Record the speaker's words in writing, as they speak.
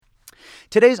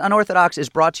Today's Unorthodox is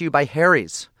brought to you by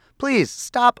Harry's. Please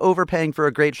stop overpaying for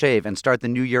a great shave and start the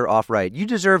new year off right. You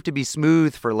deserve to be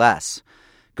smooth for less.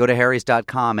 Go to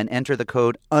harrys.com and enter the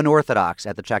code UNORTHODOX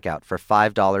at the checkout for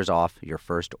 $5 off your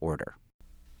first order.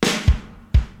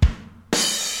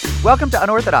 Welcome to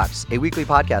Unorthodox, a weekly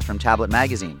podcast from Tablet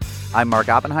Magazine. I'm Mark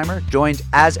Oppenheimer, joined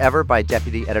as ever by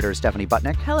Deputy Editor Stephanie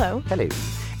Butnick. Hello. Hello.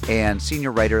 And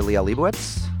Senior Writer Leah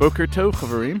Leibowitz. Boker tov,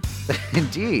 Chavarim.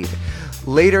 Indeed.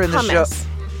 Later in the show...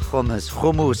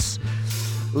 Hummus.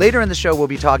 Later in the show, we'll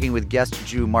be talking with guest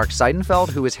Jew Mark Seidenfeld,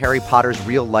 who is Harry Potter's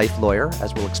real-life lawyer,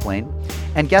 as we'll explain,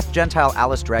 and guest Gentile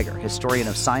Alice Dreger, historian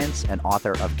of science and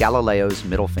author of Galileo's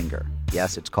Middle Finger.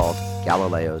 Yes, it's called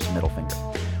Galileo's Middle Finger.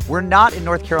 We're not in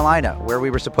North Carolina, where we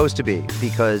were supposed to be,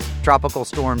 because Tropical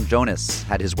Storm Jonas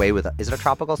had his way with it. Is it a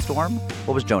tropical storm?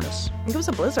 What was Jonas? I think it was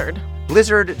a blizzard.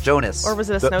 Blizzard Jonas. Or was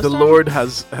it a The snowstorm? Lord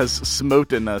has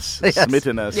smoten us, Yes.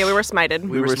 smitten us. Yeah, we were smited.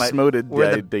 We were smoted.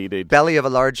 We're Yeah, the belly of a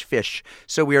large fish.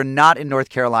 So we are not in North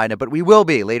Carolina, but we will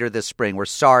be later this spring. We're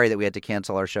sorry that we had to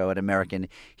cancel our show at American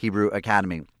Hebrew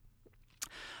Academy.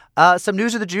 Some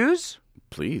news of the Jews?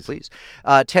 Please.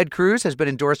 Ted Cruz has been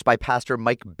endorsed by Pastor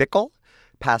Mike Bickle,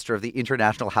 pastor of the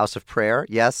International House of Prayer.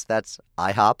 Yes, that's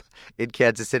IHOP in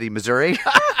Kansas City, Missouri.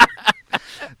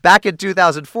 Back in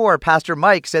 2004, Pastor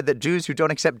Mike said that Jews who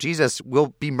don't accept Jesus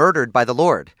will be murdered by the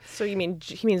Lord. So he means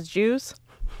Jews?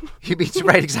 He means,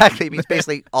 right, exactly. He means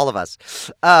basically all of us.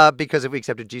 Because if we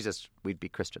accepted Jesus, we'd be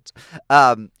Christians.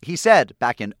 He said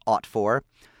back in 2004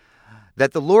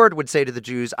 that the Lord would say to the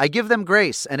Jews, I give them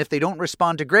grace, and if they don't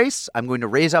respond to grace, I'm going to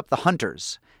raise up the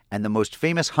hunters. And the most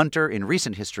famous hunter in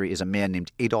recent history is a man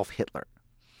named Adolf Hitler.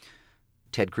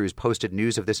 Ted Cruz posted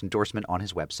news of this endorsement on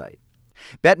his website.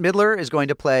 Bette Midler is going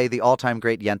to play the all-time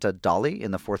great Yenta Dolly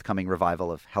in the forthcoming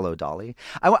revival of Hello, Dolly.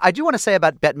 I do want to say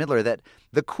about Bette Midler that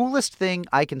the coolest thing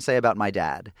I can say about my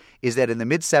dad is that in the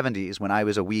mid-'70s, when I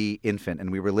was a wee infant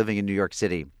and we were living in New York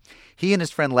City, he and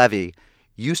his friend Levy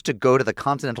used to go to the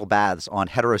Continental Baths on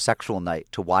heterosexual night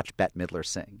to watch Bette Midler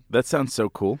sing. That sounds so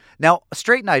cool. Now,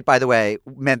 straight night, by the way,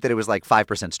 meant that it was like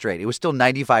 5% straight. It was still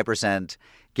 95%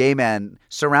 gay men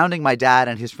surrounding my dad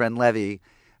and his friend Levy,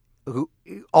 who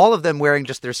all of them wearing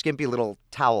just their skimpy little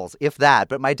towels, if that.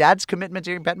 But my dad's commitment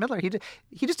to Bette Midler,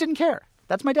 he just didn't care.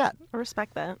 That's my dad. I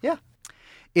respect that. Yeah.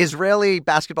 Israeli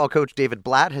basketball coach David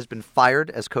Blatt has been fired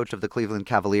as coach of the Cleveland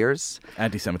Cavaliers.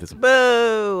 Anti-Semitism.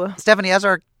 Boo! Stephanie, as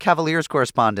our Cavaliers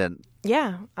correspondent,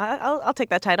 Yeah, I'll take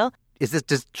that title.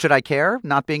 Should I care,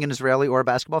 not being an Israeli or a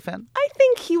basketball fan? I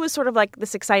think he was sort of like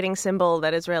this exciting symbol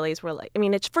that Israelis were like. I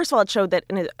mean, first of all, it showed that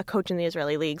a coach in the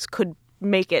Israeli leagues could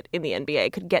make it in the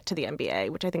NBA, could get to the NBA,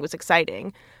 which I think was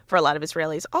exciting for a lot of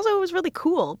Israelis. Also, it was really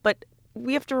cool, but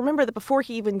we have to remember that before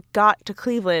he even got to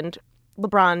Cleveland,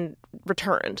 LeBron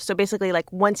returned. So basically,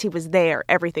 like, once he was there,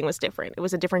 everything was different. It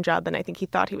was a different job than I think he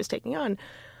thought he was taking on.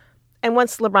 And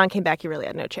once LeBron came back, he really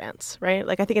had no chance, right?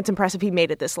 Like, I think it's impressive he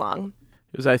made it this long.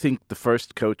 He was, I think, the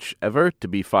first coach ever to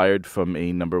be fired from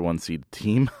a number one seed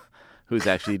team who's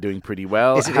actually doing pretty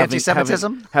well. Is it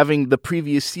anti-Semitism? Having the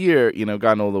previous year,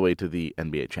 gone all the way to the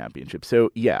NBA championship.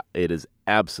 So, yeah, it is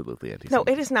absolutely anti-Semitism.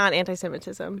 No, it is not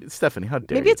anti-Semitism. Stephanie, how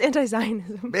dare Maybe you? it's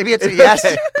anti-Zionism. Maybe it's a yes.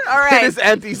 All right. It is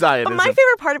anti-Zionism. But my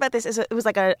favorite part about this is it was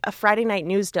like a Friday night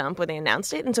news dump when they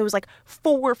announced it. And so it was like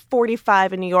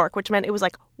 4:45 in New York, which meant it was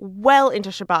like well into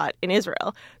Shabbat in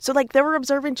Israel. So like there were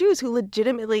observant Jews who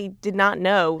legitimately did not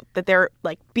know that their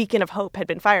like beacon of hope had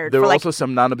been fired. There were for, also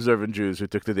some non-observant Jews who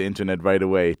took to the internet right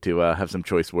away to have some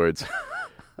choice words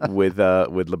with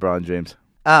LeBron James.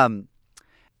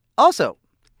 Also,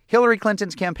 Hillary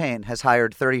Clinton's campaign has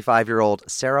hired 35-year-old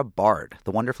Sarah Bard,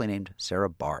 the wonderfully named Sarah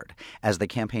Bard, as the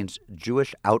campaign's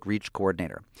Jewish outreach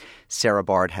coordinator. Sarah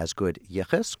Bard has good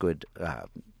yichus, good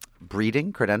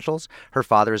breeding credentials. Her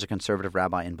father is a conservative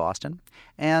rabbi in Boston,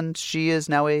 and she is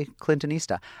now a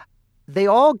Clintonista. They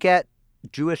all get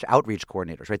Jewish outreach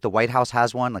coordinators, right? The White House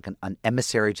has one, like an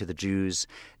emissary to the Jews.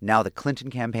 Now the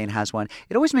Clinton campaign has one.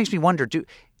 It always makes me wonder,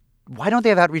 why don't they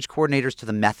have outreach coordinators to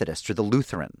the Methodists or the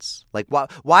Lutherans? Like,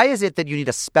 why is it that you need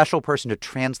a special person to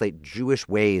translate Jewish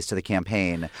ways to the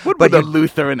campaign? What would a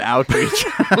Lutheran outreach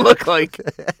look like?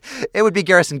 It would be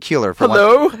Garrison Keillor. For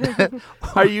Hello? one.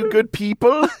 Are you good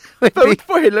people? Vote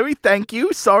for Hillary. Thank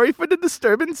you. Sorry for the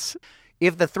disturbance.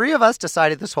 If the three of us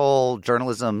decided this whole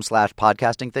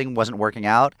journalism/podcasting thing wasn't working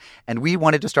out and we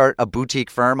wanted to start a boutique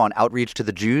firm on outreach to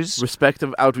the Jews.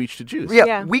 Respective outreach to Jews.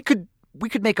 Yeah. We could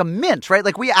make a mint, right?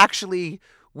 Like we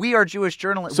are Jewish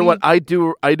journalists. So what I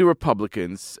do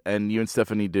Republicans and you and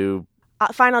Stephanie do.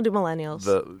 Fine, I'll do millennials.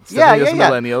 Stephanie does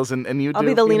millennials and you do. I'll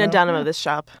be the Lena Dunham of this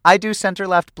shop. I do center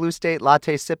left blue state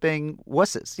latte sipping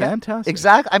wusses. Yeah. Fantastic.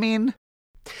 Exactly. I mean,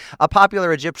 A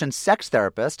popular Egyptian sex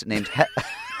therapist named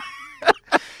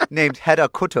named Hedda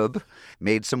Qutb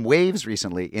made some waves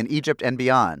recently in Egypt and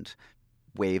beyond.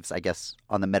 Waves, I guess,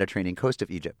 on the Mediterranean coast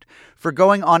of Egypt, for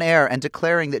going on air and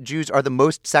declaring that Jews are the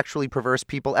most sexually perverse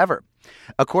people ever.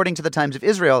 According to the Times of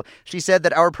Israel, she said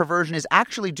that our perversion is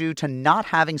actually due to not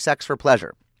having sex for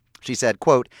pleasure. She said,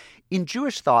 quote, "In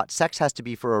Jewish thought, sex has to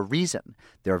be for a reason.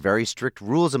 There are very strict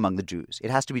rules among the Jews.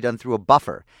 It has to be done through a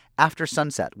buffer, after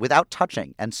sunset, without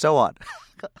touching, and so on."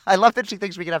 I love that she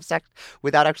thinks we can have sex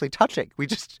without actually touching.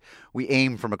 We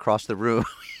aim from across the room.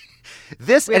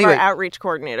 We have our outreach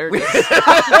coordinator.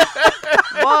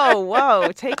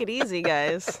 Whoa, take it easy,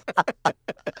 guys.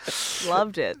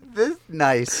 Loved it.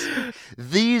 Nice.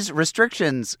 These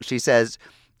restrictions, she says,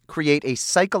 create a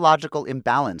psychological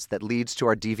imbalance that leads to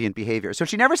our deviant behavior. So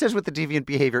she never says what the deviant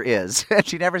behavior is.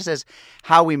 She never says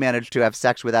how we manage to have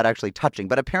sex without actually touching.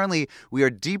 But apparently we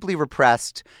are deeply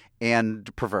repressed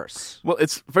and perverse. Well,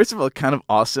 it's, first of all, kind of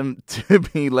awesome to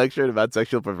be lectured about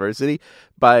sexual perversity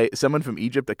by someone from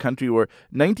Egypt, a country where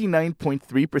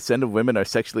 99.3% of women are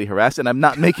sexually harassed. And I'm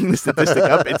not making the statistic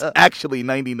up. It's actually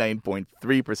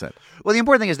 99.3%. Well, the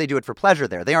important thing is they do it for pleasure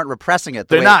there. They aren't repressing it.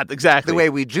 They're not, exactly. The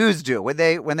way we Jews do. When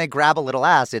they grab a little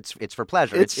ass, it's for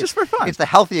pleasure. It's just for fun. It's the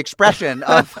healthy expression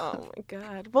of... Oh, my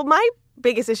God. Well, my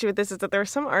biggest issue with this is that there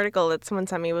was some article that someone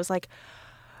sent me was like,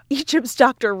 Egypt's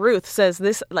Dr. Ruth says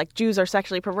this, like, Jews are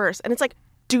sexually perverse. And it's like,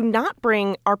 do not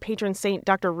bring our patron saint,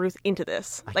 Dr. Ruth, into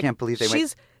this. I can't believe they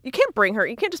went... You can't bring her.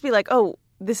 You can't just be like, oh,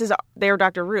 this is their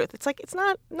Dr. Ruth. It's like, it's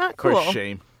not cool. For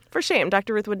shame. For shame.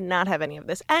 Dr. Ruth would not have any of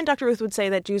this. And Dr. Ruth would say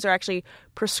that Jews are actually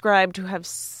prescribed to have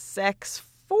sex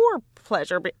for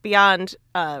pleasure beyond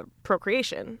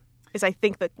procreation. Is, I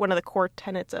think, that one of the core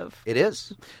tenets of... It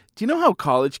is. Do you know how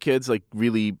college kids, like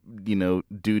really,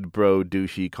 dude bro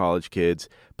douchey college kids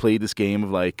play this game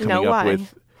of like coming up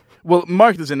with... Well,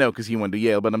 Mark doesn't know because he went to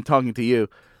Yale, but I'm talking to you,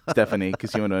 Stephanie,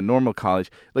 because you went to a normal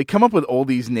college. Like, come up with all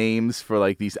these names for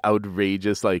like these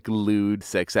outrageous, like lewd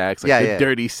sex acts, like the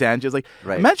Dirty Sanchez. Like,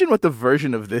 imagine what the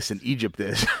version of this in Egypt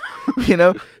is.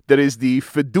 There is the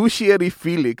fiduciary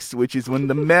Felix, which is when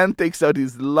the man takes out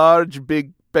his large,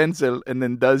 big pencil and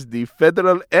then does the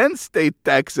federal and state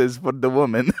taxes for the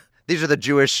woman. These are the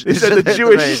Jewish... These are the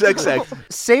Jewish sex acts.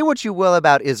 Say what you will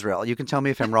about Israel. You can tell me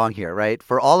if I'm wrong here, right?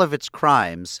 For all of its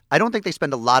crimes, I don't think they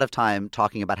spend a lot of time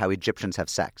talking about how Egyptians have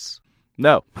sex.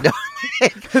 No.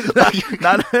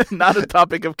 not a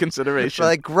topic of consideration.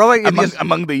 Like growing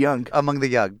among the young. Among the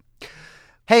young.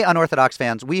 Hey, Unorthodox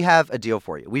fans, we have a deal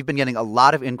for you. We've been getting a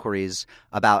lot of inquiries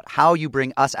about how you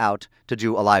bring us out to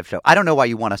do a live show. I don't know why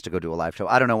you want us to go do a live show.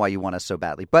 I don't know why you want us so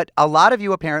badly. But a lot of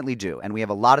you apparently do, and we have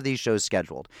a lot of these shows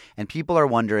scheduled. And people are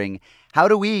wondering, how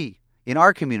do we, in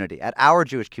our community, at our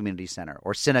Jewish community center,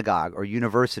 or synagogue, or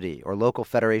university, or local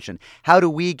federation, how do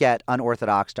we get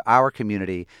Unorthodox to our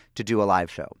community to do a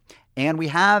live show? And we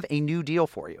have a new deal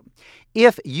for you.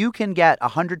 If you can get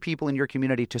 100 people in your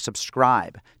community to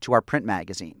subscribe to our print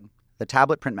magazine, the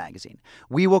Tablet print magazine,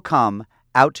 we will come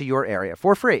out to your area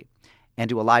for free and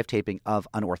do a live taping of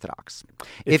Unorthodox.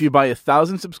 If you buy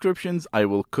 1,000 subscriptions, I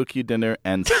will cook you dinner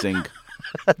and sing.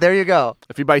 There you go.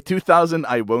 If you buy 2,000,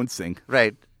 I won't sing.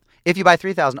 Right. If you buy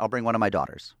 3,000, I'll bring one of my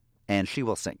daughters, and she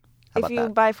will sing. How about that? If you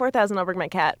that? buy 4,000, I'll bring my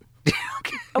cat.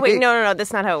 Oh, wait, no,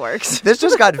 that's not how it works. This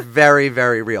just got very,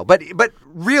 very real. But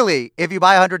really, if you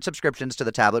buy 100 subscriptions to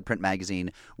the Tablet print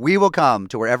magazine, we will come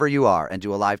to wherever you are and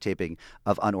do a live taping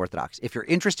of Unorthodox. If you're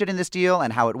interested in this deal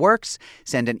and how it works,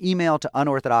 send an email to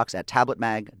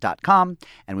unorthodox@tabletmag.com,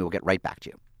 and we will get right back to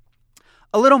you.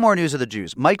 A little more news of the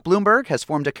Jews. Mike Bloomberg has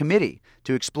formed a committee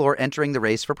to explore entering the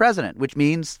race for president, which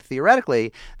means,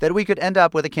 theoretically, that we could end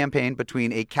up with a campaign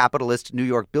between a capitalist New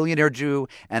York billionaire Jew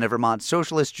and a Vermont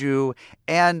socialist Jew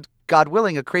and, God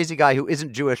willing, a crazy guy who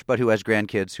isn't Jewish but who has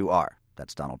grandkids who are.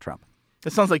 That's Donald Trump.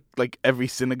 That sounds like every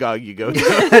synagogue you go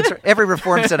to. That's right. Every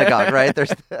Reform synagogue, right?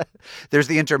 There's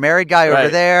the intermarried guy over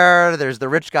there. There's the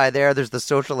rich guy there. There's the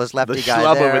socialist lefty guy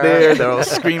there. The schlub over there. They're all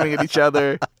screaming at each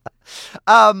other.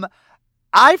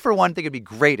 I, for one, think it'd be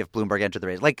great if Bloomberg entered the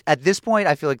race. Like, at this point,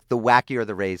 I feel like the wackier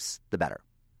the race, the better.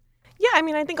 Yeah, I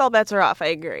mean, I think all bets are off. I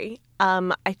agree.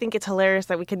 I think it's hilarious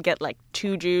that we could get, like,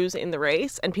 2 Jews in the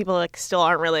race, and people, like, still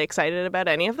aren't really excited about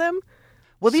any of them.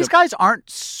 Well, these guys aren't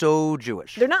so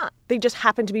Jewish. They're not. They just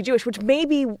happen to be Jewish, which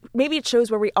maybe it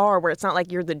shows where we are, where it's not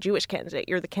like you're the Jewish candidate.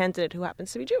 You're the candidate who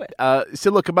happens to be Jewish.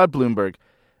 So, look, about Bloomberg,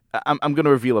 I'm going to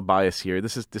reveal a bias here.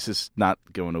 This is not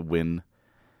going to win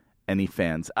any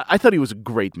fans. I thought he was a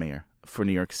great mayor for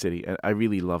New York City. I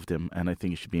really loved him, and I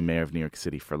think he should be mayor of New York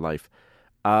City for life.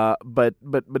 But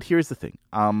here's the thing.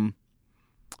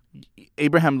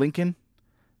 Abraham Lincoln,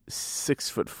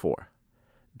 6'4".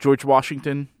 George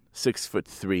Washington,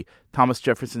 6'3". Thomas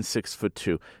Jefferson, 6'2".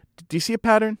 Do you see a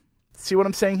pattern? See what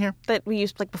I'm saying here? That we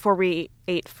used, like, before we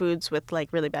ate foods with,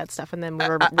 like, really bad stuff and then we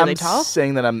were really tall? I'm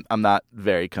saying that I'm not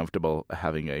very comfortable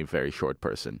having a very short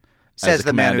person. Says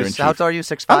the man who's, how tall are you,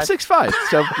 6'5"? I'm 6'5",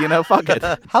 so, fuck it.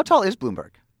 How tall is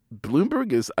Bloomberg?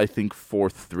 Bloomberg is, I think,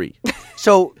 4'3".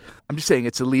 So I'm just saying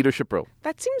it's a leadership role.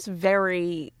 That seems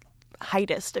very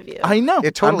heightist of you. I know.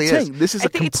 It totally is. This is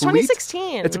it's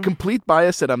 2016. It's a complete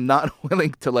bias that I'm not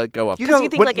willing to let go of. Because you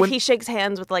think, if he shakes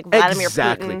hands with, like, Vladimir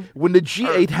Putin. Putin. When the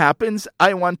G8 happens,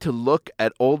 I want to look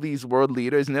at all these world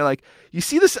leaders and they're like, you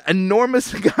see this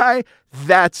enormous guy?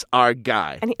 That's our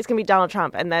guy. And it's going to be Donald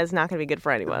Trump, and that is not going to be good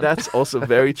for anyone. That's also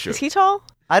very true. Is he tall?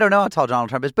 I don't know how tall Donald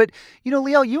Trump is, but,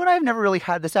 Liel, you and I have never really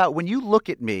had this out. When you look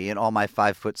at me in all my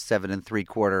 5'7" and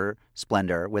 3/4"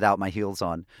 splendor without my heels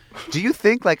on, do you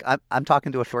think, like, I'm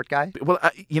talking to a short guy? Well,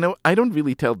 I don't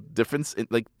really tell difference.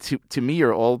 To me,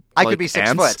 you're all I like could be 6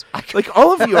 ants. foot. Like,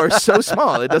 all of you are so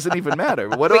small. It doesn't even matter.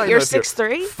 What Wait, do I you're know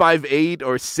 6'3"? 5'8"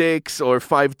 or 6 or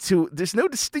 5'2". There's no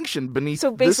distinction beneath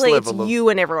So basically, this it's level you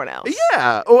and everyone else.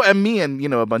 Yeah. Oh, and me and,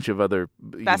 a bunch of other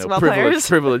Basketball players.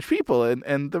 privileged people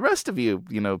and the rest of you,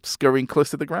 scurrying close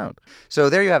to the ground. So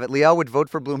there you have it. Liel would vote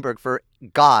for Bloomberg for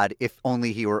God if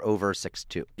only he were over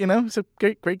 6'2". He's a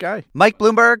great guy. Mike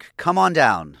Bloomberg, come on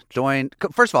down.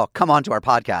 First of all, come on to our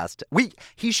podcast.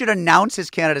 He should announce his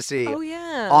candidacy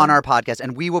on our podcast,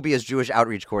 and we will be his Jewish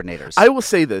outreach coordinators. I will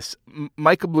say this,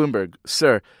 Michael Bloomberg,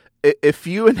 sir, if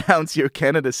you announce your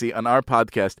candidacy on our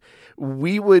podcast,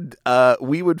 we would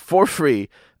for free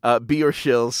be your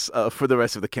shills for the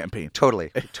rest of the campaign.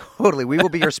 Totally. We will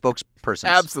be your spokespersons.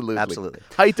 Absolutely.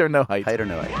 Height or no height. Height or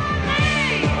no height.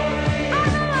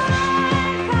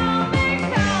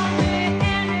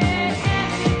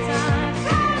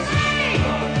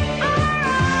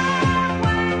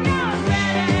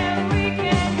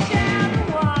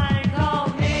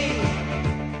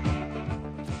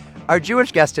 Our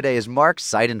Jewish guest today is Mark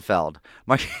Seidenfeld.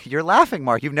 Mark, you're laughing,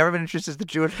 Mark. You've never been introduced as the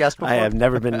Jewish guest before? I have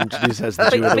never been introduced as the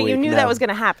Jew of the But week. you knew no. that was going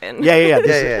to happen. Yeah.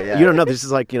 You don't know. This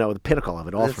is like, the pinnacle of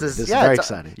it all. This is very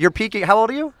exciting. You're peaking. How old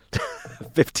are you?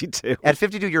 52. At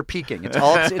 52, you're peaking.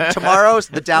 Tomorrow's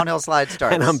the downhill slide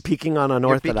starts. And I'm peaking on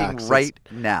unorthodox. You're peaking right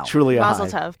now. Truly a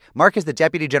Mazel high. tov. Mark is the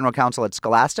Deputy General Counsel at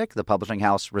Scholastic, the publishing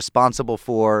house responsible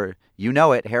for,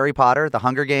 Harry Potter, The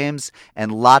Hunger Games,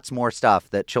 and lots more stuff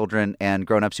that children and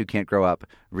grown-ups who can't grow up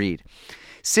read.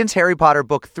 Since Harry Potter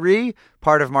Book 3,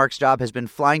 part of Mark's job has been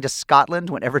flying to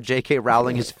Scotland whenever J.K.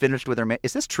 Rowling is finished with her...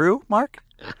 Is this true, Mark?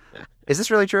 Is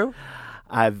this really true?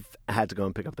 I've had to go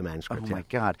and pick up the manuscript. Oh, my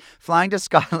God. Flying to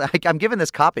Scotland. I'm given this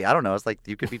copy. I don't know. It's like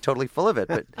you could be totally full of it.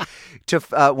 But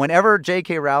whenever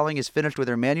J.K. Rowling is finished with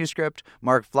her manuscript,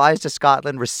 Mark flies to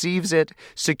Scotland, receives it,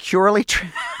 securely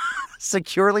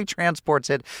transports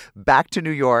it back to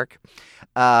New York,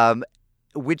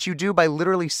 which you do by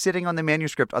literally sitting on the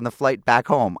manuscript on the flight back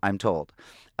home, I'm told.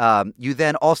 You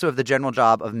then also have the general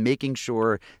job of making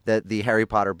sure that the Harry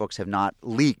Potter books have not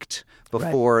leaked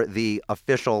before the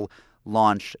official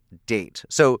launch date.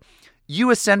 So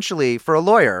you essentially, for a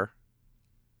lawyer,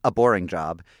 a boring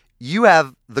job, you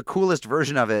have the coolest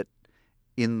version of it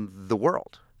in the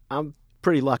world. I'm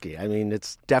pretty lucky. I mean,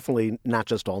 it's definitely not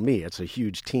just all me. It's a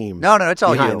huge team. No, it's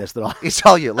all you. It's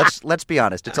all you. Let's be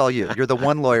honest. It's all you. You're the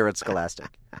one lawyer at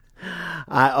Scholastic.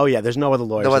 There's no other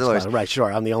lawyers. No other lawyers. Right,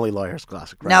 sure. I'm the only lawyer at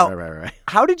Scholastic. Right.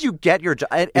 How did you get your job?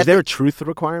 Is there a truth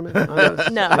requirement?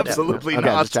 No. Absolutely not.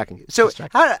 Okay, just checking. So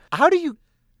how do you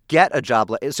get a job?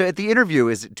 So at the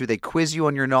interview, do they quiz you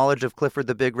on your knowledge of Clifford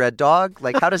the Big Red Dog?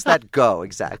 Like, how does that go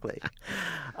exactly?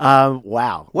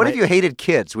 Wow. What if you hated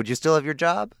kids? Would you still have your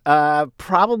job?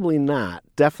 Probably not.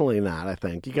 Definitely not. I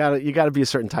think you got to be a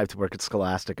certain type to work at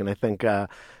Scholastic, and I think I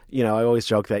always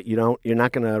joke that you're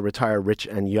not going to retire rich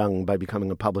and young by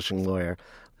becoming a publishing lawyer,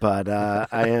 but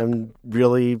I am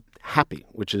really happy,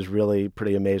 which is really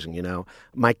pretty amazing.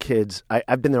 My kids,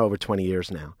 I've been there over 20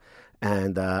 years now,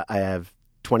 and I have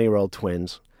 20-year-old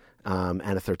twins and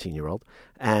a 13-year-old,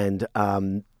 and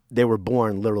they were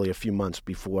born literally a few months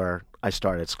before I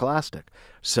started Scholastic.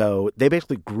 So they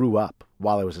basically grew up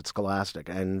while I was at Scholastic,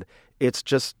 and it's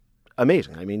just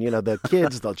amazing. I mean, the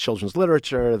kids, the children's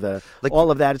literature, all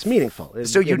of that, it's meaningful.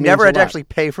 So you never had to actually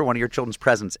pay for one of your children's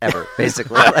presents ever,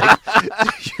 basically.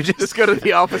 You just go to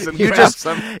the office and grab just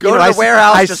some. Go to the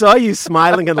warehouse. I saw you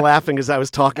smiling and laughing as I was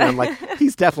talking. I'm like,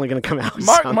 he's definitely going to come out with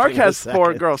Mark has in a 4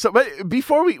 second. girls. So, but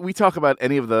before we talk about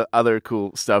any of the other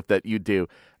cool stuff that you do,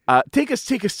 Take us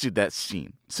to that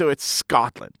scene. So it's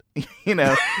Scotland.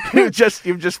 You've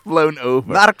just flown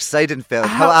over. Mark Seidenfeld,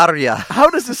 how are you? How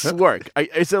does this work?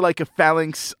 Is there like a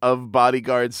phalanx of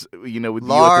bodyguards, with Large, you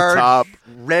at the top?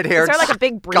 Red-haired. Is there like a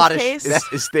big briefcase?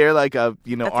 Is there like a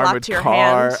That's armored locked to your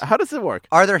car? hand? How does it work?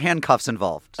 Are there handcuffs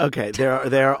involved? Okay,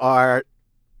 there are.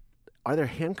 Are there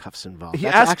handcuffs involved?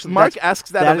 Mark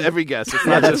asks that of is- every guest. It's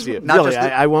Yeah, not that's just you. Not really. just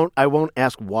the- I won't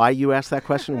ask why you asked that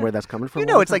question, where that's coming from.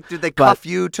 It's like, did they cuff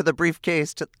you to the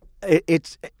briefcase?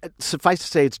 It's suffice to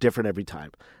say, it's different every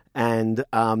time. And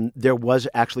there was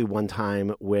actually one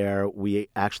time where we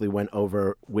actually went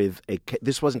over with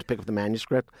this wasn't to pick up the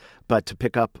manuscript, but to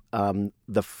pick up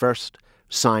the first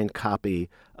signed copy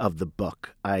of the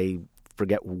book. I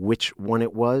forget which one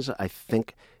it was. I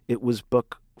think it was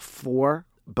book 4,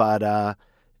 but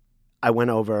I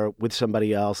went over with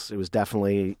somebody else. It was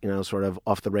definitely, sort of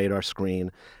off the radar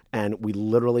screen. And we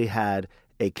literally had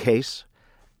a case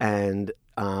and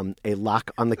a lock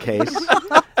on the case.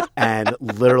 And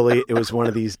literally, it was one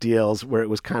of these deals where it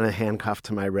was kind of handcuffed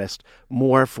to my wrist,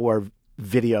 more for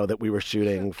video that we were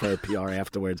shooting for PR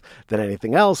afterwards than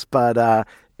anything else. But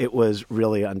it was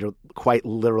really quite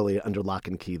literally under lock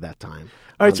and key that time.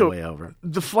 All right, on so the way over.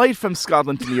 the flight from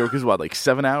Scotland to New York is what, like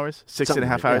 7 hours,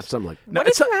 6.5 hours? Yeah, something like that. No, What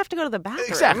if you have to go to the bathroom?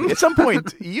 Exactly. At some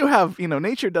point, you have,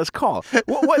 nature does call.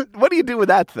 What do you do with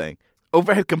that thing?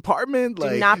 Overhead compartment?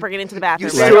 Do not bring it into the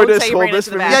bathroom. You Don't stewardess, say you hold bring it this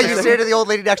into the for me. Yeah, bathroom. you say to the old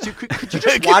lady next to you, could you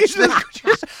just watch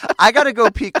this? I got to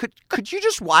go pee. Could you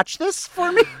just watch this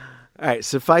for me? All right,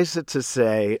 suffice it to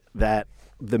say that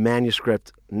the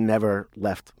manuscript never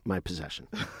left my possession.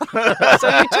 So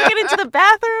you took it into the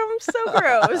bathroom? So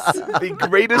gross. The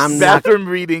greatest I'm not- bathroom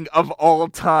reading of all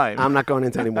time. I'm not going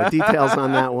into any more details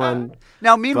on that one.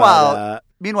 Now, meanwhile,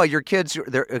 But, your kids,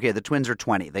 the twins are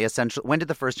 20. They essentially, when did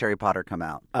the first Harry Potter come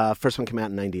out? First one came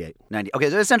out in 98. 90. Okay,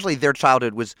 so essentially their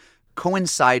childhood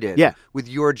coincided Yeah. with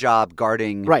your job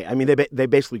guarding. Right. I mean, they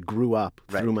basically grew up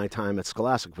Right. through my time at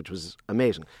Scholastic, which was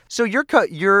amazing. So you're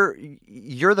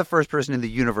the first person in the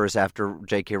universe after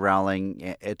J.K.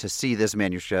 Rowling to see this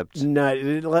manuscript. No,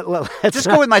 let's Just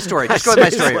not- go with my story. Just go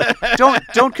with my story.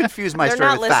 Don't confuse my They're story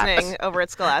not with listening facts. over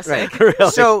at Scholastic.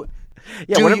 Right. So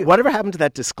Yeah, do whatever happened to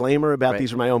that disclmer about Right.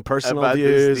 these are my own personal About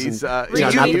views, these, and,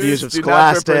 retweets. not the views of Do not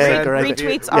Scholastic represent- or anything.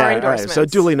 Retweets Yeah, are all right. endorsements. So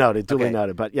duly noted,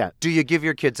 Okay. But yeah, do you give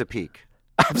your kids a peek?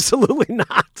 absolutely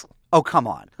not. Oh, come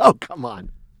on. Oh, come on.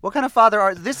 What kind of father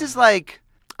are this? Is like.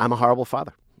 I'm a horrible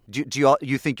father. Do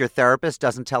you think your therapist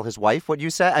doesn't tell his wife what you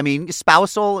say? I mean,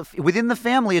 spousal within the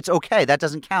family, it's okay. That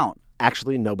doesn't count.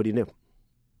 Actually, nobody knew.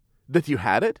 That you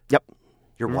had it? Yep.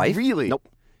 Your wife? Really? Nope.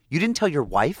 You didn't tell your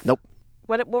wife? Nope.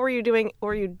 What were you doing? What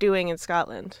were you doing in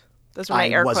Scotland? Those are my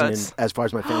air wasn't quotes. as far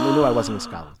as my family knew, I wasn't in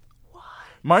Scotland.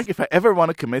 Mark, if I ever want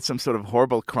to commit some sort of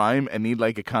horrible crime and need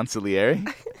like a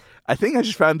consigliere, I think I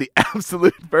just found the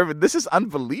absolute perfect. This is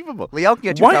unbelievable. Liel can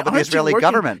get you in trouble with the aren't you Israeli working-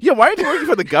 government. Yeah, why aren't you working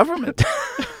for the government?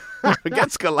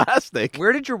 Get Scholastic.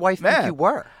 Where did your wife think Man. you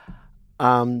were?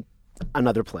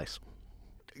 Another place.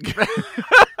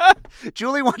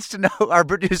 Julie wants to know. Our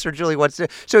producer Julie wants to.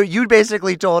 So you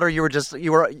basically told her you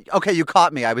were okay. You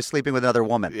caught me. I was sleeping with another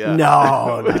woman. Yeah.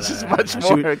 No, Which is much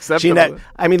more acceptable.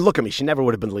 I mean, look at me. She never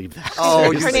would have believed that.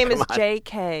 Oh, Her name is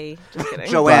J.K. Just kidding.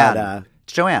 Joanne. But,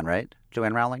 It's Joanne, right?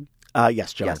 Joanne Rowling.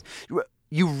 Yes, Joe. Yes.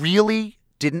 You really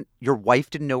didn't. Your wife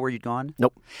didn't know where you'd gone.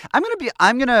 Nope. I'm gonna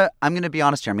be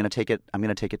honest here. I'm gonna take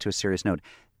it to a serious note.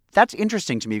 That's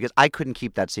interesting to me because I couldn't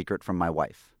keep that secret from my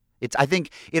wife. I think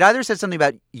it either says something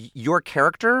about your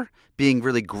character being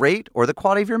really great or the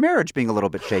quality of your marriage being a little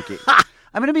bit shaky.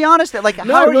 I'm going to be honest. Like,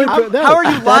 how are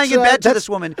you lying in bed to this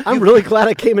woman? I'm really glad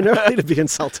I came in early to be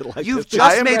insulted like You've this.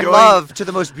 just made love to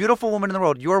the most beautiful woman in the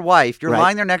world, your wife. You're Right.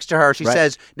 lying there next to her. She Right.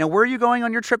 says, "Now, where are you going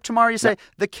on your trip tomorrow?" You say,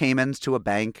 "The Caymans to a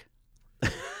bank."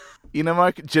 You know,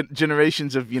 Mark,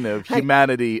 generations of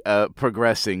humanity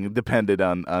progressing depended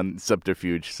on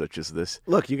subterfuge such as this.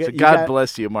 Look, God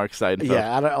bless you, Mark Seidenfeld.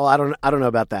 Yeah, I don't know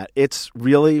about that. It's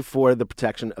really for the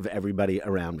protection of everybody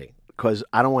around me because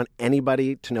I don't want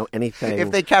anybody to know anything.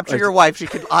 If they capture your wife, she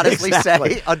could honestly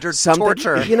Exactly. say under Something-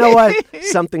 torture. You know what?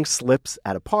 Something slips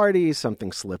at a party.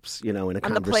 Something slips, in a On the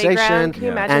conversation. playground, can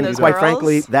you imagine And those quite girls?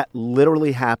 frankly, that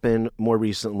literally happened more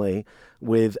recently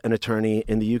with an attorney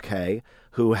in the UK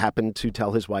who happened to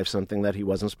tell his wife something that he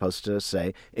wasn't supposed to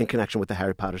say in connection with the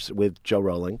Harry Potter with Joe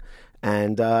Rowling,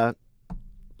 and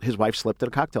his wife slipped at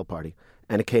a cocktail party,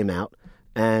 and it came out,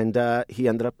 and he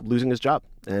ended up losing his job,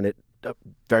 and it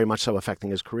very much so affecting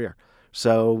his career.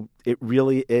 So it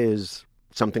really is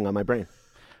something on my brain.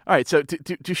 All right, so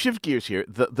to shift gears here,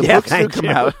 the Yeah, books do thank come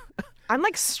you. out. I'm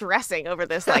like stressing over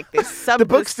this, like this sub. The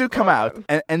books do come out,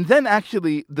 and then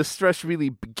actually the stress really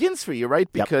begins for you,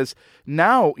 right? Because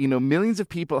now millions of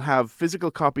people have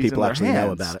physical copies in their hands. People actually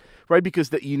know about it, right?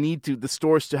 Because you need the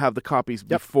stores to have the copies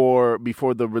before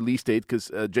the release date,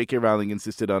 because J.K. Rowling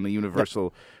insisted on a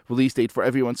universal release date for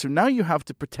everyone. So now you have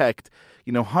to protect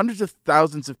hundreds of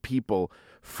thousands of people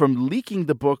from leaking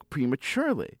the book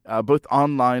prematurely, both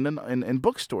online and in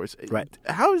bookstores. Right?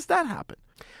 How does that happen?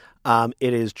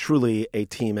 It is truly a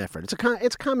team effort.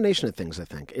 It's a combination of things, I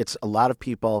think. It's a lot of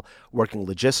people working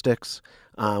logistics,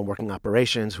 working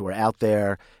operations, who are out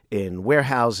there in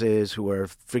warehouses, who are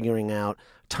figuring out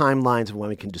timelines of when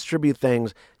we can distribute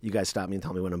things. You guys stop me and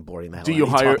tell me when I'm boring the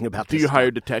hell out talking about this. Do you hire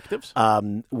detectives?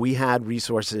 We had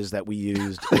resources that we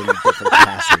used in different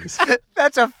capacities.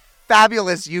 That's a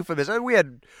fabulous euphemism. We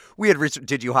had.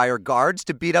 Did you hire guards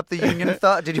to beat up the union?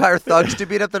 Did you hire thugs to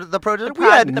beat up the protesters? We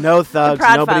had no thugs.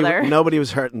 Nobody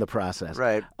was hurt in the process.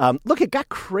 Right. Look, it got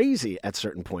crazy at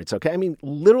certain points. Okay, I mean,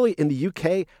 literally in the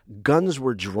UK, guns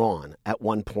were drawn at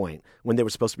one point when there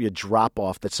was supposed to be a drop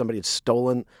off that somebody had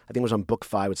stolen. I think it was on book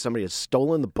 5. Somebody had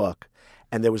stolen the book.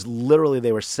 And there was literally,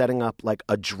 they were setting up like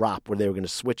a drop where they were going to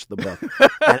switch the book.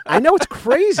 And I know it's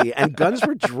crazy. And guns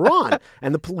were drawn.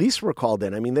 And the police were called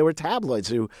in. I mean, there were tabloids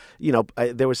who,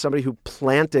 there was somebody who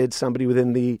planted somebody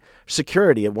within the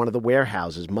security at one of the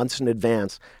warehouses months in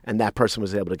advance. And that person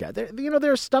was able to get there.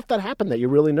 There's stuff that happened that you're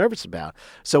really nervous about.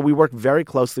 So we worked very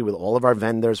closely with all of our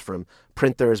vendors, from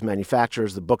printers,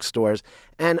 manufacturers, the bookstores.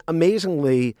 And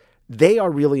amazingly, they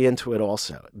are really into it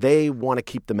also. They want to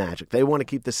keep the magic. They want to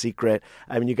keep the secret.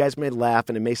 I mean, you guys may laugh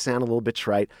and it may sound a little bit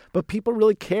trite, but people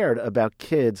really cared about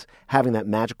kids having that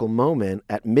magical moment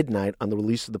at midnight on the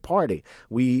release of the party.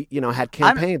 We, had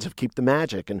campaigns of Keep the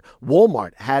Magic, and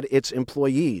Walmart had its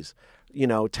employees,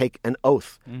 take an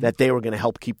oath that they were going to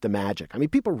help keep the magic. I mean,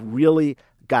 people really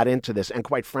got into this. And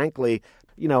quite frankly,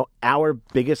 one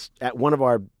of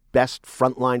our best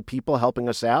frontline people helping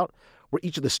us out were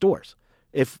each of the stores.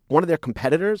 If one of their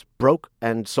competitors broke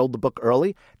and sold the book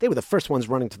early, they were the first ones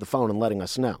running to the phone and letting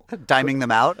us know. Diming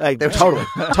them out?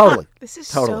 Totally. This is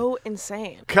so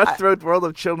insane. Cutthroat world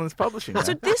of children's publishing.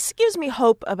 So this gives me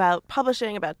hope about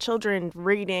publishing, about children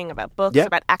reading, about books,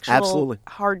 about actual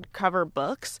hardcover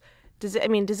books. Does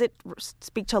it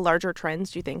speak to larger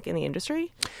trends, do you think, in the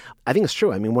industry? I think it's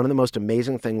true. I mean, one of the most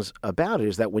amazing things about it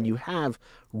is that when you have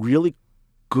really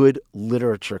good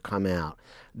literature come out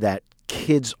that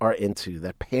kids are into,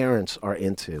 that parents are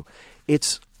into,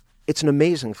 it's an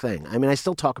amazing thing. I mean, I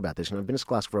still talk about this, and I've been in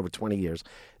Scholastic for over 20 years.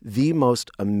 The most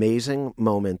amazing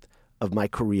moment of my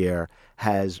career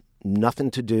has nothing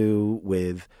to do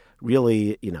with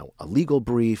really, a legal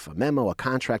brief, a memo, a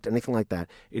contract, anything like that.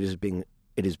 It is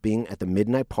being at the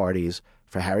midnight parties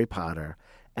for Harry Potter,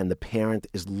 and the parent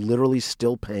is literally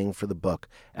still paying for the book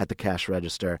at the cash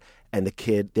register, and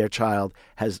their child,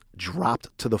 has dropped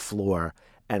to the floor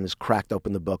and has cracked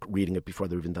open the book, reading it before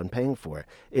they're even done paying for it.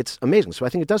 It's amazing. So I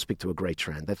think it does speak to a great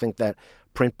trend. I think that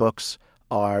print books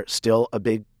are still a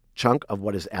big chunk of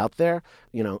what is out there.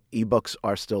 Ebooks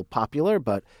are still popular,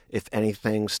 but if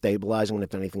anything, stabilizing, and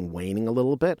if anything, waning a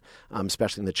little bit,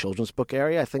 especially in the children's book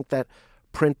area. I think that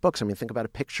print books, I mean, think about a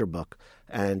picture book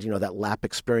and, that lap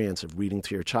experience of reading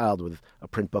to your child with a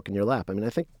print book in your lap. I mean, I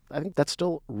think that's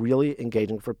still really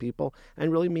engaging for people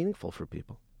and really meaningful for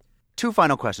people. 2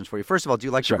 final questions for you. First of all, do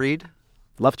you like to read?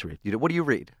 Love to read. What do you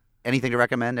read? Anything to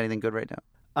recommend? Anything good right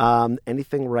now?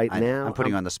 Anything now? I'm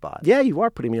putting you on the spot. Yeah, you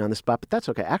are putting me on the spot, but that's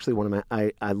okay. Actually,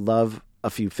 I love a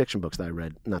few fiction books that I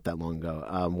read not that long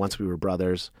ago. Once We Were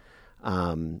Brothers,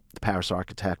 The Paris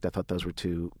Architect. I thought those were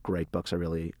 2 great books. I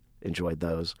really enjoyed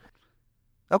those.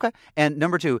 Okay. And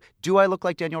number 2, do I look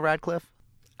like Daniel Radcliffe?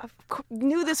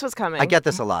 Knew this was coming. I get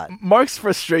this a lot. Mark's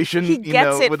frustration, with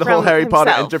the whole Harry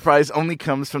Potter enterprise only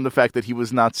comes from the fact that he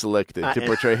was not selected to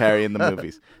portray Harry in the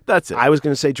movies. That's it. I was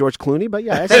going to say George Clooney, but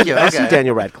yeah, I see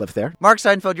Daniel Radcliffe there. Mark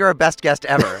Seinfeld, you're our best guest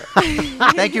ever.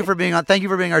 Thank you for being on. Thank you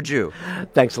for being our Jew.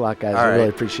 Thanks a lot, guys. I really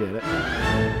appreciate it.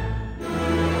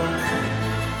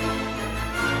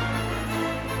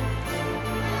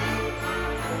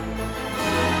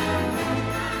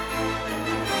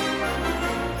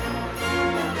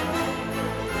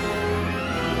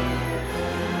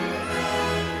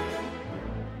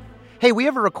 Hey, we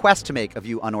have a request to make of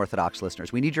you unorthodox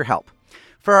listeners. We need your help.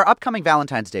 For our upcoming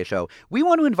Valentine's Day show, we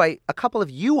want to invite a couple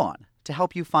of you on to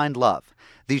help you find love.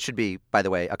 These should be, by the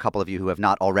way, a couple of you who have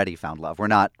not already found love. We're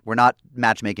not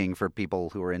matchmaking for people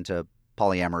who are into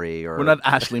polyamory or we're not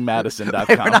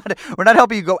AshleyMadison.com. We're not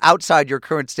helping you go outside your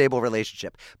current stable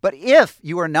relationship. But if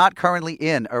you are not currently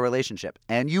in a relationship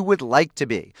and you would like to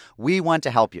be, we want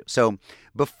to help you. So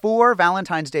before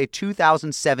Valentine's Day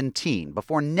 2017,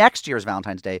 before next year's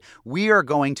Valentine's Day, we are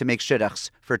going to make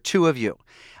shidduchs for two of you.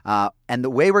 And the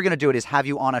way we're going to do it is have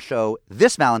you on a show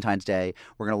this Valentine's Day.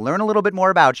 We're going to learn a little bit more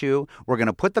about you. We're going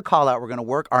to put the call out. We're going to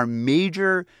work our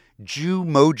major Jew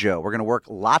mojo. We're going to work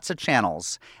lots of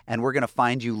channels, and we're going to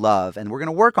find you love. And we're going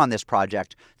to work on this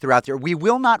project throughout the year. We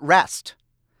will not rest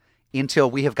until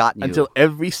we have gotten you. Until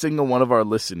every single one of our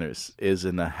listeners is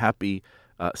in a happy,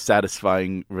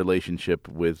 satisfying relationship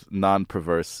with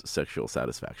non-perverse sexual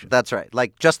satisfaction. That's right.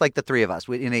 Just like the three of us,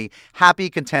 in a happy,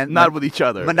 content, not with each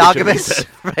other, monogamous,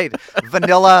 right,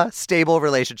 vanilla, stable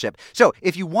relationship. So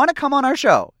if you want to come on our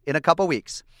show in a couple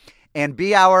weeks and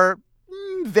be our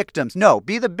victims,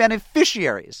 be the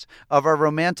beneficiaries of our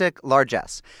romantic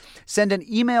largesse, send an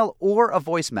email or a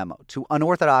voice memo to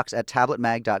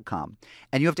unorthodox@tabletmag.com.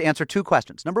 And you have to answer two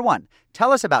questions. Number one,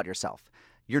 tell us about yourself,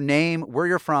 your name, where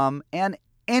you're from, and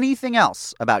anything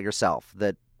else about yourself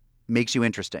that makes you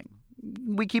interesting.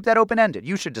 We keep that open-ended.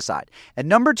 You should decide. And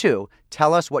number two,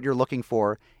 tell us what you're looking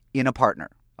for in a partner.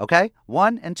 Okay?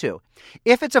 1 and 2.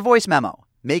 If it's a voice memo,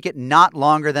 make it not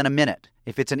longer than a minute.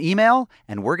 If it's an email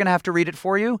and we're going to have to read it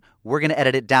for you, we're going to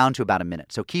edit it down to about a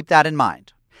minute. So keep that in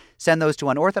mind. Send those to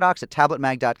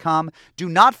unorthodox@tabletmag.com. Do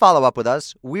not follow up with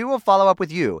us. We will follow up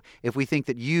with you if we think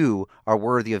that you are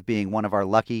worthy of being one of our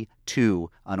lucky 2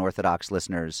 unorthodox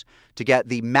listeners to get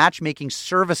the matchmaking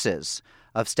services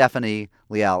of Stephanie,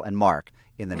 Liel, and Mark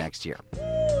in the next year.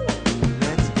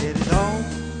 Let's get it on.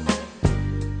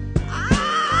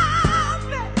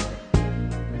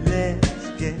 Let's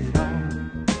get it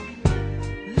on.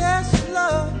 Let's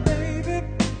love, baby.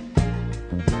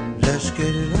 Let's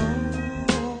get it on.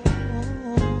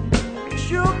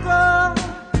 Sugar,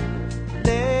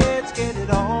 let's get it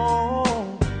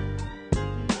on.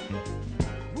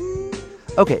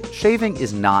 Okay, shaving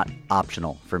is not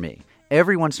optional for me.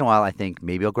 Every once in a while I think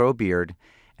maybe I'll grow a beard,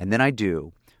 and then I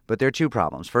do. But there are two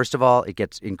problems. First of all, it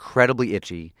gets incredibly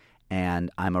itchy, and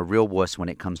I'm a real wuss when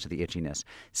it comes to the itchiness.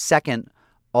 Second,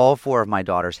 all 4 of my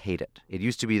daughters hate it. It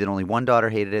used to be that only one daughter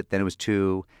hated it, then it was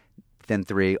 2, then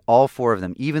 3. All 4 of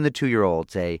them, even the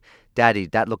 2-year-old, say, "Daddy,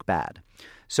 that looked bad."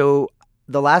 So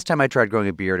the last time I tried growing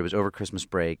a beard, it was over Christmas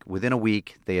break. Within a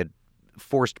week, they had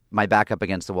forced my back up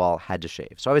against the wall, had to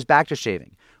shave. So I was back to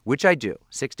shaving, which I do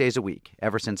 6 days a week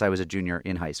ever since I was a junior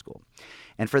in high school.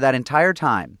 And for that entire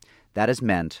time, that has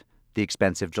meant the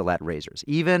expensive Gillette razors.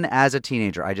 Even as a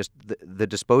teenager, the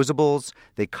disposables,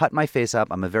 they cut my face up.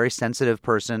 I'm a very sensitive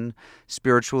person,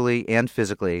 spiritually and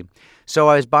physically. So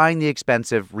I was buying the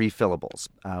expensive refillables,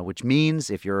 which means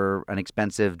if you're an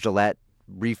expensive Gillette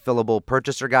refillable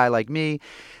purchaser guy like me,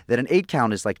 that an 8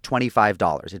 count is like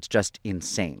 $25. It's just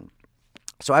insane.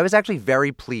 So I was actually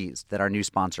very pleased that our new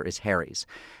sponsor is Harry's.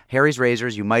 Harry's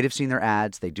Razors, you might have seen their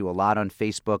ads. They do a lot on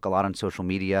Facebook, a lot on social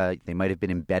media. They might have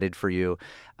been embedded for you.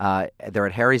 They're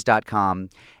at harrys.com.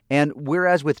 And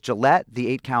whereas with Gillette, the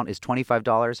 8 count is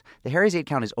 $25, the Harry's 8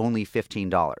 count is only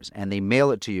 $15. And they mail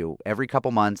it to you every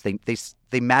couple months.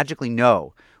 They magically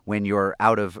know when you're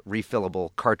out of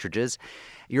refillable cartridges.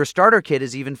 Your starter kit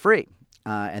is even free.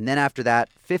 And then after that,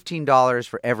 $15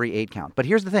 for every 8 count. But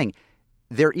here's the thing.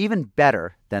 They're even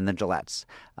better than the Gillettes.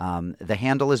 The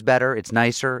handle is better, it's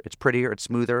nicer, it's prettier, it's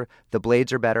smoother, the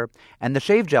blades are better, and the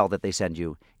shave gel that they send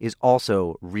you is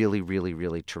also really, really,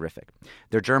 really terrific.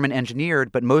 They're German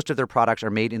engineered, but most of their products are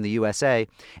made in the USA,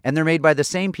 and they're made by the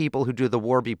same people who do the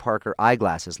Warby Parker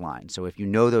eyeglasses line. So if you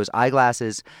know those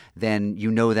eyeglasses, then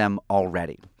you know them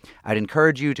already. I'd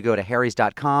encourage you to go to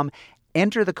harrys.com.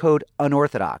 Enter the code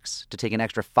UNORTHODOX to take an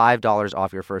extra $5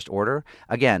 off your first order.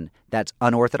 Again, that's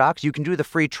UNORTHODOX. You can do the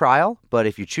free trial, but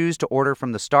if you choose to order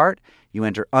from the start, you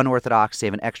enter UNORTHODOX,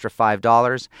 save an extra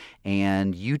 $5,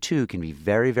 and you too can be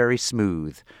very, very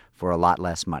smooth for a lot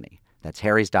less money. That's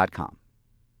harrys.com.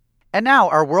 And now,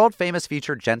 our world-famous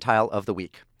featured Gentile of the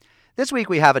Week. This week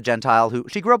we have a Gentile who,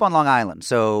 she grew up on Long Island,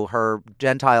 so her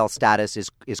Gentile status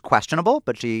is questionable,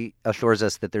 but she assures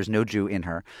us that there's no Jew in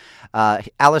her.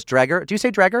 Alice Dreger. Do you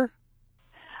say Dreger?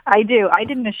 I do. I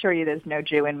didn't assure you there's no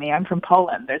Jew in me. I'm from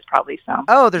Poland. There's probably some.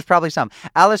 Oh, there's probably some.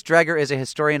 Alice Dreger is a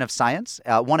historian of science,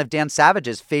 one of Dan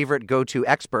Savage's favorite go-to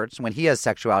experts when he has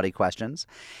sexuality questions,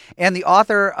 and the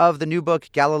author of the new book,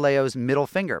 Galileo's Middle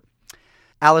Finger.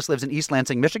 Alice lives in East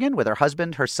Lansing, Michigan, with her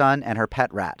husband, her son, and her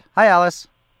pet rat. Hi, Alice.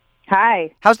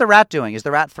 Hi. How's the rat doing? Is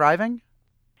the rat thriving?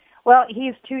 Well,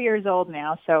 he's 2 years old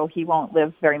now, so he won't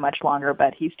live very much longer,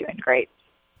 but he's doing great.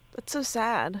 That's so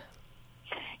sad.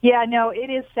 Yeah, no,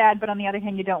 it is sad, but on the other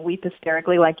hand, you don't weep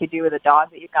hysterically like you do with a dog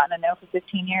that you've gotten to know for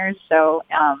 15 years. So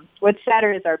what's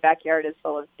sadder is our backyard is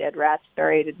full of dead rats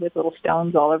buried with little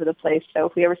stones all over the place. So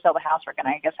if we ever sell the house, we're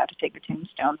going to, I guess, have to take the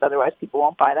tombstones. Otherwise, people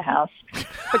won't buy the house.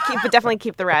 But definitely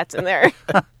keep the rats in there.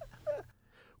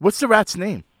 What's the rat's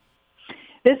name?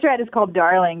 This rat is called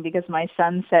Darling because my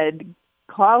son said,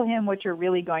 call him what you're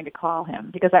really going to call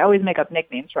him, because I always make up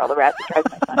nicknames for all the rats. It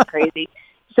drives my son crazy.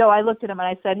 So I looked at him and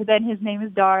I said, then his name is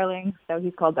Darling. So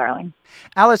he's called Darling.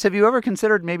 Alice, have you ever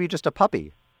considered maybe just a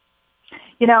puppy?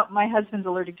 You know, my husband's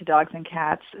allergic to dogs and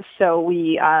cats, so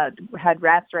we had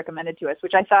rats recommended to us,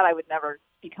 which I thought I would never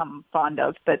become fond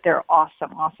of, but they're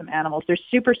awesome, awesome animals. They're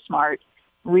super smart,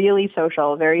 really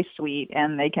social, very sweet,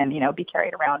 and they can, be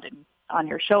carried around on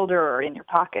your shoulder or in your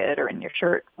pocket or in your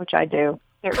shirt, which I do.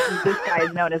 This guy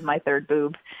is known as my third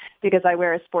boob because I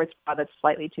wear a sports bra that's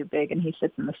slightly too big, and he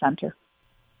sits in the center.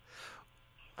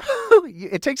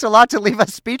 It takes a lot to leave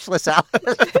us speechless, Alice.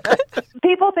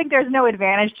 People think there's no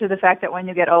advantage to the fact that when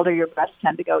you get older, your breasts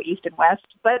tend to go east and west,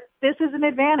 but this is an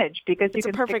advantage because you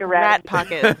can stick a rat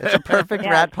pocket. It's a perfect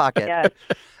rat pocket. Yes.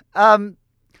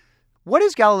 What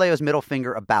is Galileo's Middle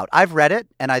Finger about? I've read it,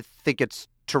 and I think it's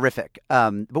terrific.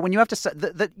 But when you have to,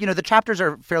 the chapters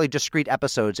are fairly discrete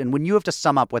episodes, and when you have to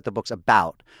sum up what the book's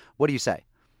about, what do you say?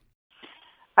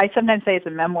 I sometimes say it's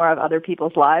a memoir of other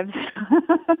people's lives.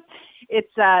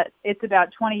 It's about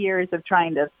 20 years of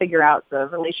trying to figure out the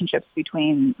relationships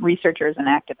between researchers and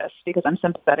activists, because I'm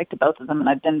sympathetic to both of them and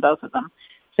I've been both of them.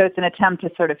 So it's an attempt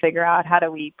to sort of figure out how do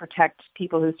we protect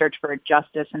people who search for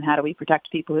justice and how do we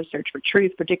protect people who search for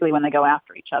truth, particularly when they go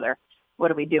after each other. What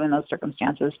do we do in those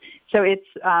circumstances? So it's,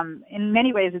 in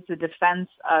many ways, it's a defense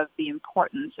of the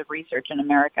importance of research in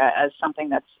America as something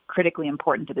that's critically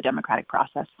important to the democratic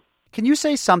process. Can you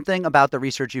say something about the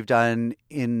research you've done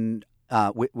in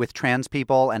with trans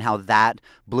people and how that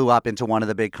blew up into one of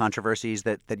the big controversies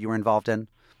that you were involved in?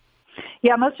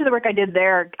 Yeah, most of the work I did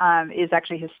there is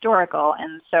actually historical.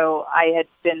 And so I had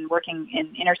been working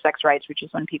in intersex rights, which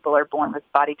is when people are born with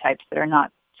body types that are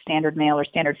not standard male or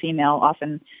standard female.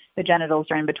 Often the genitals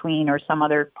are in between or some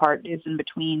other part is in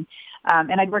between.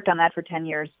 And I'd worked on that for 10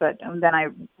 years, but then I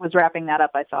was wrapping that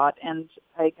up, I thought, and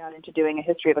I got into doing a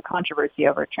history of a controversy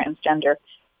over transgender,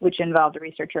 which involved a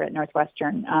researcher at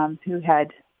Northwestern who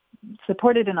had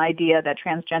supported an idea that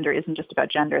transgender isn't just about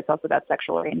gender, it's also about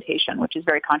sexual orientation, which is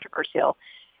very controversial.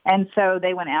 And so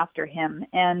they went after him.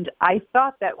 And I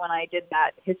thought that when I did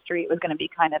that history, it was going to be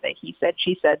kind of a he said,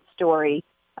 she said story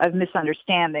of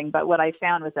misunderstanding. But what I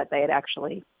found was that they had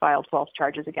actually filed false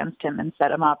charges against him and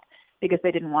set him up because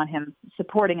they didn't want him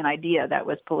supporting an idea that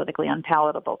was politically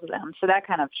unpalatable to them. So that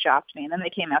kind of shocked me. And then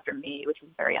they came after me, which was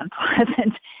very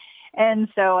unpleasant. And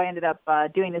so I ended up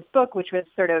doing this book, which was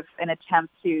sort of an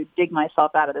attempt to dig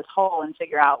myself out of this hole and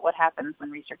figure out what happens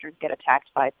when researchers get attacked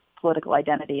by political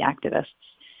identity activists.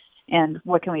 And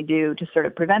what can we do to sort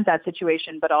of prevent that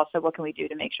situation, but also what can we do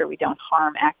to make sure we don't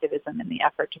harm activism in the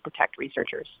effort to protect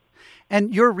researchers?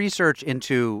 And your research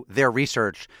into their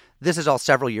research, this is all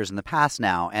several years in the past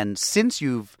now. And since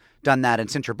you've done that and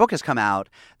since your book has come out,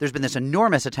 there's been this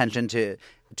enormous attention to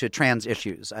trans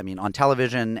issues. I mean, on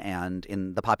television and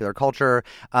in the popular culture.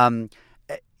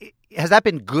 Has that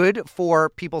been good for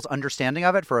people's understanding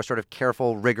of it, for a sort of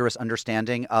careful, rigorous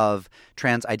understanding of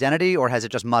trans identity, or has it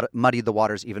just muddied the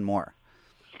waters even more?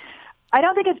 I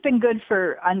don't think it's been good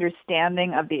for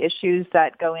understanding of the issues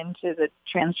that go into the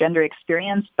transgender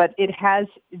experience, but it has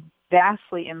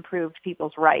vastly improved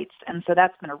people's rights, and so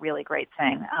that's been a really great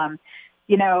thing.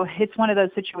 It's one of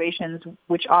those situations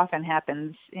which often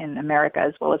happens in America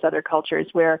as well as other cultures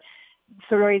where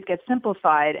stories get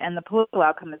simplified and the political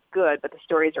outcome is good, but the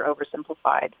stories are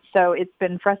oversimplified. So it's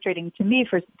been frustrating to me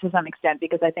to some extent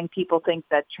because I think people think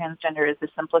that transgender is a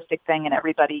simplistic thing and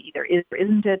everybody either is or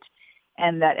isn't it,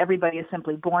 and that everybody is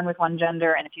simply born with one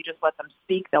gender, and if you just let them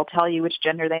speak, they'll tell you which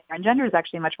gender they are. And gender is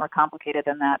actually much more complicated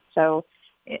than that. So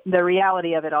the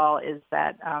reality of it all is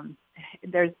that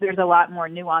there's a lot more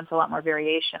nuance, a lot more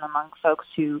variation among folks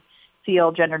who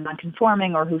feel gender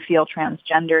nonconforming or who feel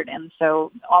transgendered, and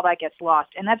so all that gets lost.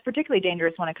 And that's particularly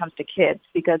dangerous when it comes to kids,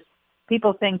 because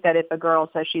people think that if a girl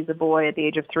says she's a boy at the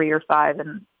age of 3 or 5,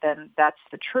 then that's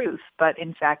the truth. But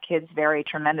in fact, kids vary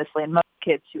tremendously, and most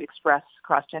kids who express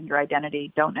cross-gender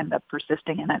identity don't end up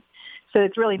persisting in it. So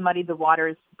it's really muddied the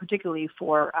waters, particularly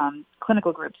for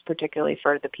clinical groups, particularly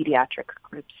for the pediatric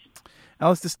groups.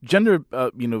 Alice, this gender,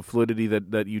 fluidity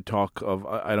that you talk of,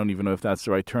 I don't even know if that's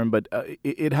the right term, but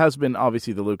it has been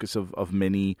obviously the locus of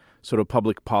many sort of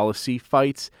public policy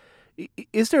fights.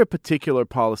 Is there a particular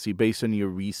policy based on your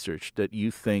research that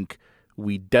you think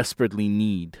we desperately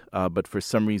need, but for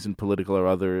some reason, political or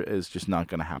other, is just not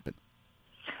going to happen?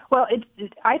 Well,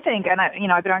 I think, and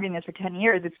I've been arguing this for 10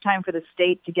 years, it's time for the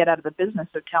state to get out of the business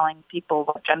of telling people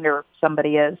what gender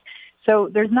somebody is. So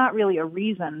there's not really a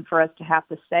reason for us to have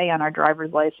to say on our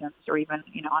driver's license or even,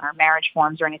 on our marriage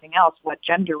forms or anything else what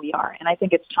gender we are. And I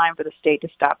think it's time for the state to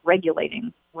stop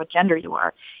regulating what gender you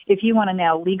are. If you want to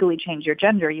now legally change your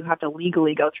gender, you have to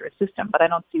legally go through a system, but I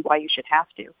don't see why you should have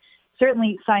to.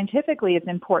 Certainly, scientifically, it's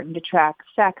important to track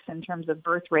sex in terms of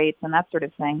birth rates and that sort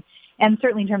of thing. And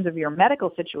certainly in terms of your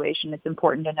medical situation, it's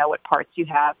important to know what parts you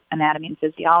have, anatomy and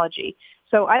physiology.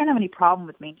 So I don't have any problem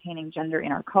with maintaining gender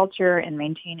in our culture and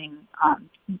maintaining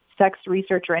sex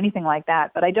research or anything like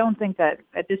that. But I don't think that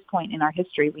at this point in our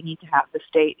history, we need to have the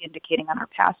state indicating on our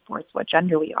passports what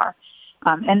gender we are.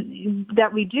 And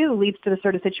that we do leads to the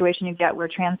sort of situation you get where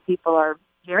trans people are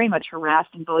very much harassed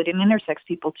and bullied, and intersex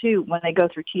people too, when they go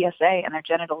through TSA and their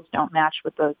genitals don't match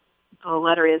what the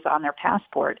letter is on their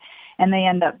passport. And they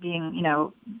end up being,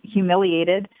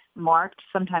 humiliated, marked,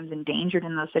 sometimes endangered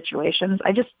in those situations.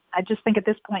 I just think at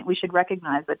this point we should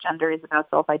recognize that gender is about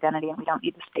self-identity and we don't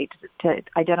need the state to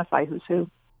identify who's who.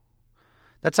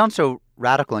 That sounds so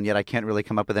radical, and yet I can't really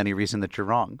come up with any reason that you're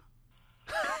wrong.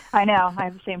 I know. I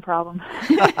have the same problem.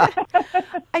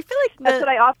 I feel like that's what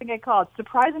I often get called.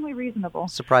 Surprisingly reasonable.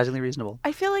 Surprisingly reasonable.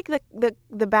 I feel like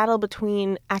the battle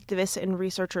between activists and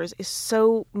researchers is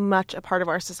so much a part of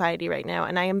our society right now.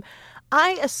 And I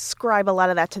ascribe a lot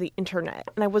of that to the internet.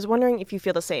 And I was wondering if you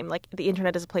feel the same. Like the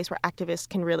internet is a place where activists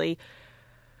can really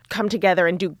come together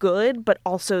and do good, but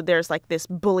also there's like this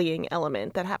bullying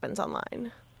element that happens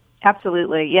online.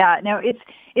 Absolutely. Yeah. No,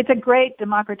 it's a great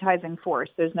democratizing force.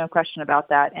 There's no question about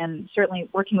that. And certainly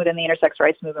working within the intersex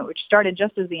rights movement, which started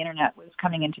just as the internet was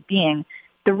coming into being,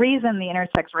 the reason the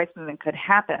intersex rights movement could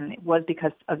happen was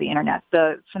because of the internet.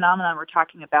 The phenomenon we're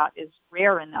talking about is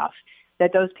rare enough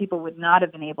that those people would not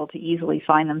have been able to easily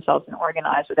find themselves and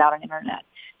organize without an internet.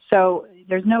 So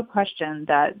there's no question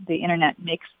that the internet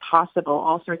makes possible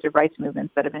all sorts of rights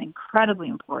movements that have been incredibly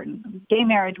important. Gay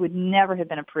marriage would never have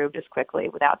been approved as quickly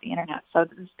without the internet. So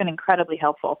it's been incredibly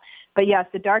helpful. But yes,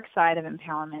 the dark side of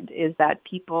empowerment is that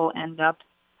people end up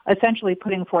essentially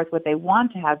putting forth what they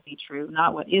want to have be true,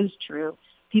 not what is true.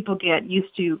 People get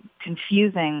used to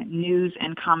confusing news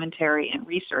and commentary and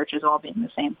research as all being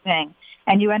the same thing.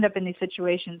 And you end up in these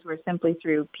situations where simply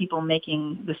through people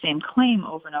making the same claim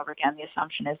over and over again, the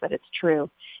assumption is that it's true.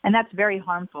 And that's very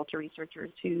harmful to researchers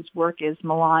whose work is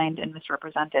maligned and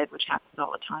misrepresented, which happens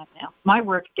all the time now. My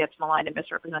work gets maligned and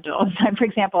misrepresented all the time. For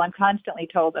example, I'm constantly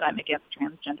told that I'm against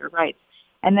transgender rights.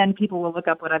 And then people will look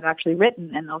up what I've actually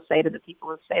written, and they'll say to the people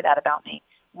who say that about me,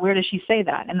 where does she say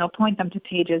that? And they'll point them to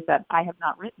pages that I have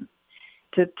not written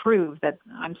to prove that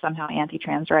I'm somehow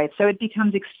anti-trans rights. So it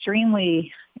becomes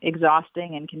extremely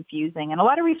exhausting and confusing. And a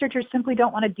lot of researchers simply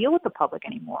don't want to deal with the public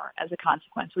anymore as a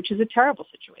consequence, which is a terrible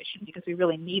situation because we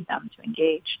really need them to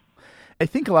engage. I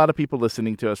think a lot of people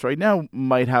listening to us right now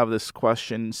might have this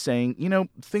question saying,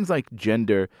 things like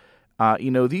gender,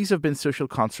 these have been social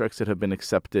constructs that have been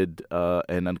accepted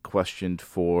and unquestioned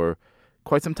for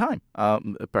quite some time,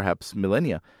 perhaps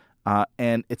millennia.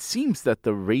 And it seems that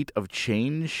the rate of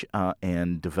change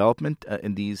and development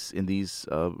in these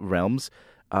realms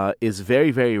is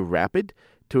very, very rapid,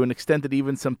 to an extent that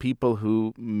even some people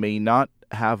who may not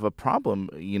have a problem,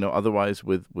 otherwise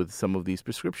with some of these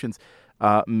prescriptions,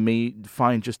 may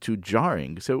find just too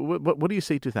jarring. So what do you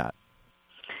say to that?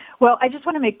 Well, I just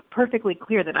want to make perfectly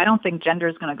clear that I don't think gender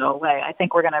is going to go away. I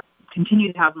think we're going to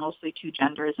continue to have mostly two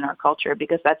genders in our culture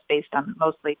because that's based on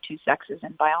mostly two sexes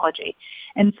in biology.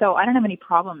 And so I don't have any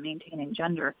problem maintaining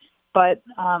gender. But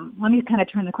let me kind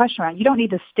of turn the question around. You don't need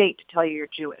the state to tell you you're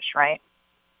Jewish, right?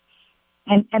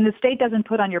 And the state doesn't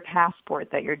put on your passport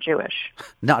that you're Jewish.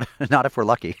 Not if we're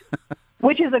lucky.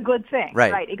 Which is a good thing.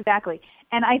 Right, exactly.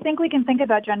 And I think we can think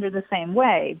about gender the same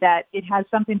way, that it has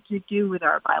something to do with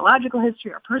our biological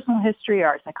history, our personal history,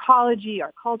 our psychology,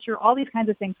 our culture. All these kinds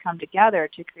of things come together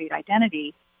to create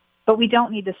identity, but we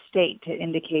don't need the state to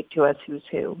indicate to us who's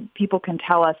who. People can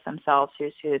tell us themselves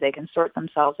who's who. They can sort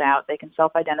themselves out. They can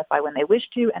self-identify when they wish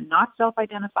to and not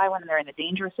self-identify when they're in a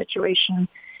dangerous situation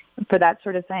for that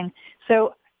sort of thing.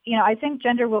 So I think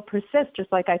gender will persist,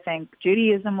 just like I think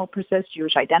Judaism will persist,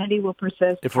 Jewish identity will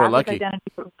persist, if we're Catholic lucky.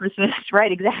 Identity will persist,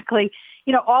 right, exactly.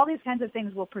 All these kinds of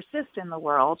things will persist in the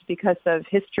world because of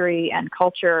history and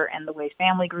culture and the way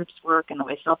family groups work and the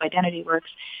way self-identity works.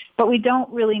 But we don't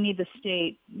really need the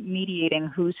state mediating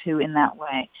who's who in that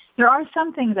way. There are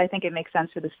some things I think it makes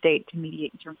sense for the state to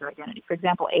mediate in terms of identity. For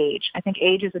example, age. I think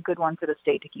age is a good one for the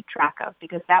state to keep track of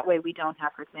because that way we don't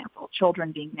have, for example,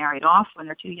 children being married off when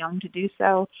they're too young to do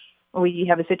so. We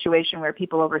have a situation where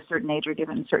people over a certain age are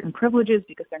given certain privileges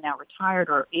because they're now retired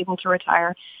or able to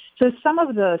retire. So some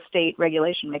of the state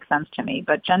regulation makes sense to me,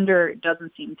 but gender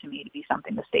doesn't seem to me to be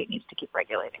something the state needs to keep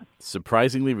regulating.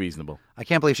 Surprisingly reasonable. I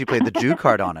can't believe she played the Jew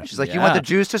card on it. She's like, You want the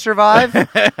Jews to survive?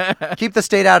 Keep the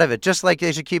state out of it, just like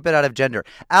they should keep it out of gender.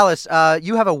 Alice,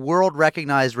 you have a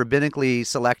world-recognized, rabbinically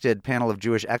selected panel of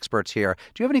Jewish experts here.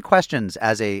 Do you have any questions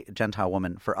as a Gentile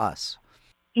woman for us?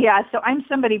 Yeah, so I'm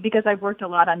somebody, because I've worked a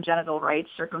lot on genital rights,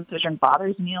 circumcision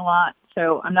bothers me a lot.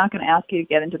 So I'm not going to ask you to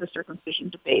get into the circumcision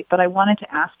debate, but I wanted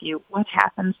to ask you what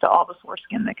happens to all the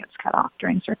foreskin that gets cut off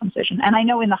during circumcision. And I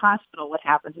know in the hospital what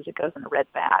happens is it goes in a red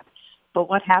bag. But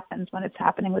what happens when it's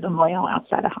happening with a moil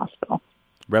outside a hospital?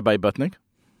 Rabbi Butnick?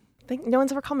 I think no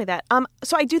one's ever called me that.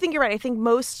 So I do think you're right. I think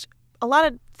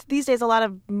these days, a lot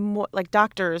of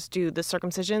doctors do the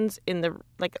circumcisions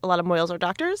a lot of moils are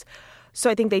doctors. So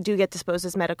I think they do get disposed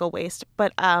as medical waste.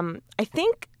 But I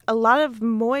think a lot of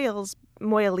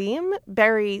moilim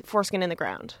bury foreskin in the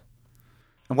ground.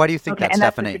 And why do you think that, and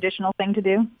Stephanie? That's the traditional thing to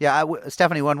do? Yeah,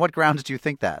 Stephanie, on what grounds do you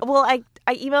think that? Well, I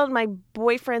emailed my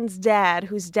boyfriend's dad,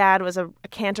 whose dad was a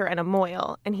cantor and a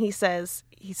moil, and he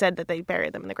said that they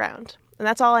buried them in the ground. And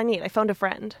that's all I need. I phoned a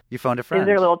friend. You phoned a friend. Is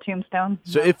there a little tombstone?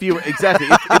 So if you were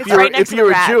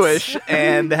Jewish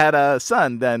and had a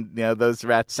son, then those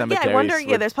rat cemeteries. Yeah, I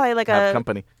wonder. There's probably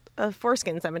company. A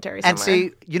foreskin cemetery somewhere. And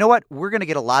see, you know what? We're going to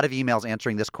get a lot of emails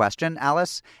answering this question,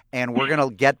 Alice, and we're going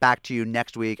to get back to you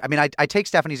next week. I mean, I take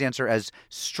Stephanie's answer as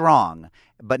strong,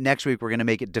 but next week we're going to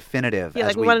make it definitive.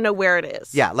 Yeah, we want to know where it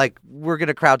is. Yeah, we're going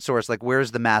to crowdsource,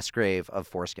 where's the mass grave of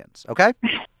foreskins, okay?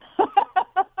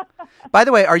 By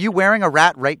the way, are you wearing a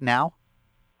rat right now?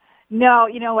 No,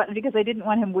 you know what? Because I didn't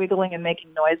want him wiggling and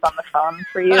making noise on the phone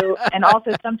for you. And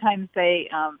also sometimes they,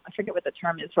 I forget what the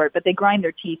term is for it, but they grind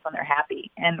their teeth when they're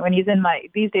happy. And when he's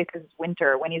these days because it's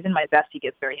winter, when he's in my vest, he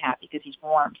gets very happy because he's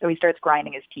warm. So he starts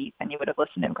grinding his teeth, and you would have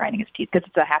listened to him grinding his teeth because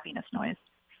it's a happiness noise.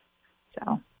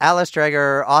 So, Alice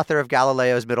Dreger, author of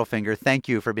Galileo's Middle Finger, thank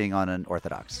you for being on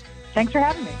Unorthodox. Thanks for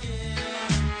having me.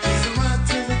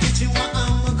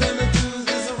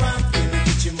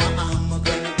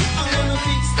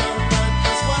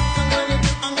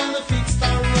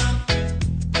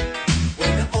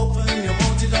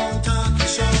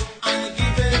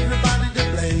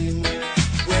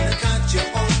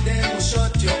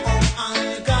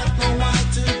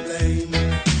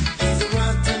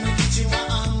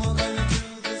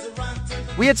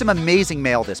 We had some amazing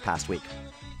mail this past week.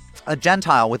 A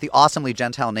Gentile with the awesomely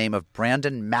Gentile name of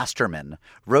Brandon Masterman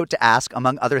wrote to ask,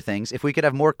 among other things, if we could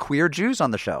have more queer Jews on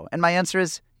the show. And my answer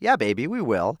is, yeah, baby, we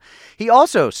will. He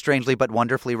also, strangely but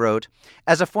wonderfully, wrote,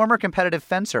 as a former competitive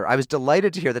fencer, I was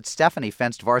delighted to hear that Stephanie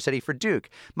fenced varsity for Duke.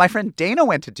 My friend Dana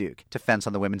went to Duke to fence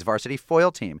on the women's varsity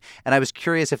foil team, and I was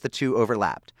curious if the two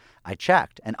overlapped. I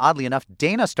checked, and oddly enough,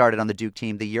 Dana started on the Duke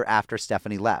team the year after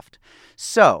Stephanie left.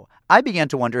 So I began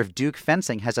to wonder if Duke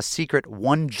fencing has a secret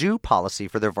one Jew policy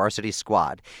for their varsity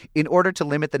squad in order to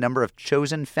limit the number of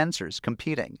chosen fencers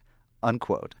competing.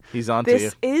 Unquote. He's on to you.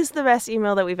 This is the best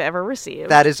email that we've ever received.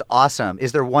 That is awesome.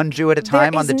 Is there one Jew at a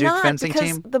time on the Duke fencing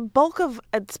team? The bulk of,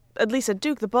 at least at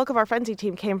Duke, the bulk of our fencing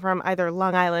team came from either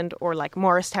Long Island or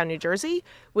Morristown, New Jersey,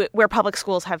 where public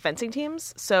schools have fencing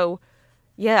teams. So,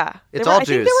 yeah. It's all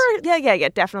Jews.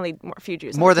 Definitely a few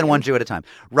Jews. More than one Jew at a time.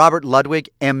 Robert Ludwig,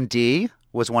 M.D.,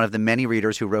 was one of the many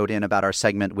readers who wrote in about our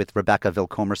segment with Rebecca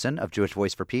Vilkomerson of Jewish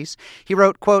Voice for Peace. He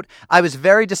wrote, quote, I was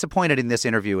very disappointed in this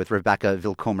interview with Rebecca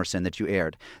Vilkomerson that you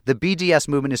aired. The BDS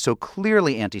movement is so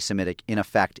clearly anti-Semitic in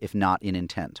effect, if not in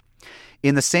intent.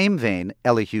 In the same vein,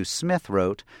 Elihu Smith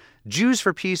wrote, Jews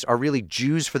for Peace are really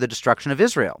Jews for the destruction of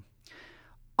Israel.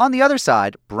 On the other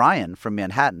side, Brian from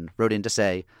Manhattan wrote in to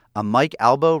say, a Mike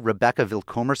Albo, Rebecca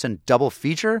Vilkomerson double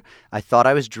feature? I thought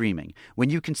I was dreaming. When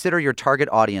you consider your target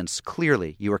audience,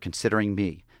 clearly you are considering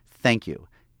me. Thank you.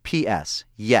 P.S.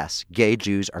 Yes, gay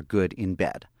Jews are good in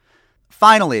bed.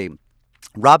 Finally,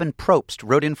 Robin Probst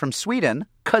wrote in from Sweden,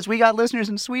 because we got listeners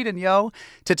in Sweden, yo,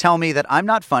 to tell me that I'm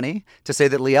not funny, to say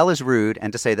that Liel is rude,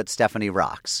 and to say that Stephanie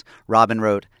rocks. Robin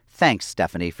wrote, thanks,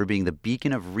 Stephanie, for being the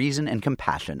beacon of reason and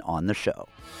compassion on the show.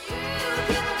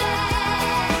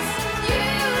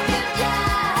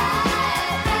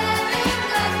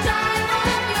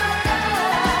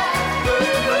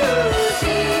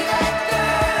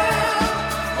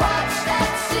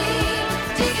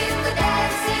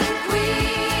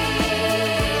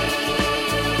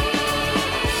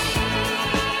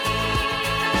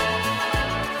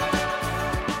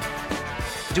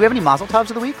 Do we have any Mazel Tovs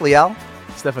of the week, Liel?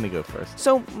 Stephanie, go first.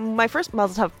 So my first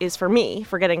mazel tov is for me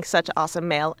for getting such awesome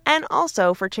mail, and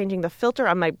also for changing the filter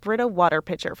on my Brita water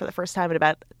pitcher for the first time in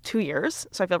about 2 years.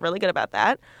 So I feel really good about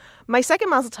that. My second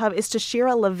mazel tov is to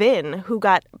Shira Levin, who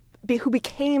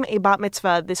became a bat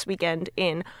mitzvah this weekend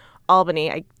in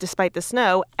Albany, despite the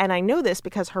snow. And I know this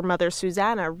because her mother,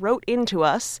 Susanna, wrote into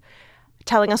us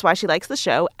telling us why she likes the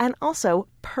show, and also,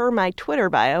 per my Twitter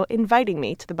bio, inviting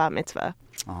me to the bat mitzvah.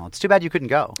 Oh, it's too bad you couldn't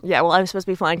go. Yeah, well, I was supposed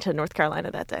to be flying to North Carolina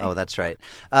that day. Oh, that's right.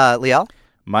 Liel?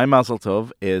 My mazel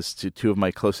tov is to two of my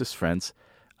closest friends,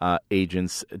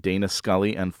 agents Dana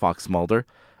Scully and Fox Mulder,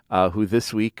 who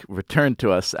this week returned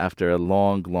to us after a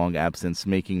long, long absence,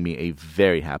 making me a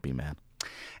very happy man.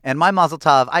 And my mazel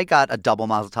tov, I got a double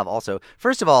mazel tov also.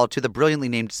 First of all, to the brilliantly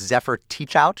named Zephyr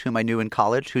Teachout, whom I knew in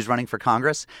college, who's running for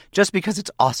Congress, just because it's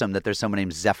awesome that there's someone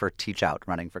named Zephyr Teachout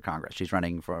running for Congress. She's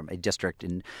running from a district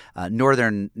in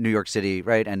northern New York City,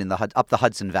 right, and in up the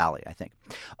Hudson Valley, I think.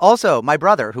 Also, my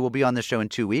brother, who will be on this show in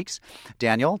 2 weeks,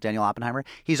 Daniel Oppenheimer,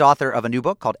 he's author of a new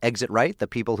book called Exit Right, The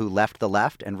People Who Left the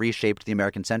Left and Reshaped the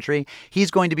American Century.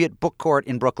 He's going to be at Book Court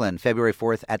in Brooklyn, February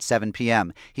 4th at 7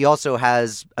 p.m. He also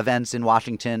has events in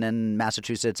Washington and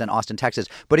Massachusetts and Austin, Texas.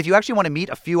 But if you actually want to meet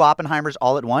a few Oppenheimers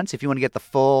all at once, if you want to get the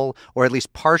full or at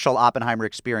least partial Oppenheimer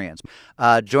experience,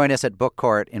 join us at Book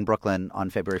Court in Brooklyn on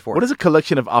February 4th. What is a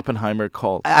collection of Oppenheimer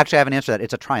called? Actually, I have an answer to that.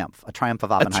 It's a triumph of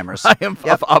Oppenheimers. A triumph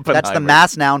of Oppenheimers. That's the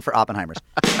mass noun for Oppenheimers.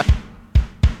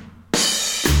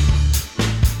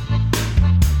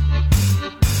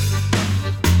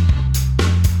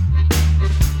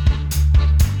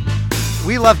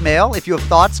 We love mail. If you have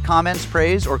thoughts, comments,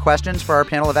 praise, or questions for our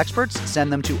panel of experts,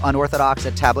 send them to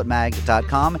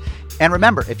unorthodox@tabletmag.com. And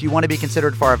remember, if you want to be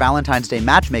considered for our Valentine's Day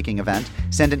matchmaking event,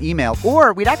 send an email,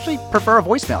 or we'd actually prefer a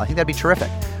voicemail. I think that'd be terrific,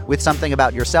 with something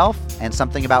about yourself and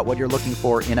something about what you're looking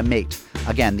for in a mate.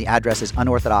 Again, the address is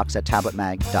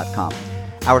unorthodox@tabletmag.com.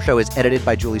 Our show is edited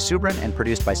by Julie Subrin and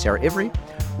produced by Sarah Ivry.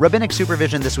 Rabbinic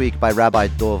supervision this week by Rabbi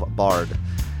Dov Bard.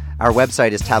 Our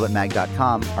website is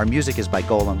tabletmag.com. Our music is by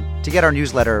Golem. To get our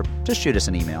newsletter, just shoot us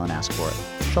an email and ask for it.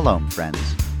 Shalom, friends.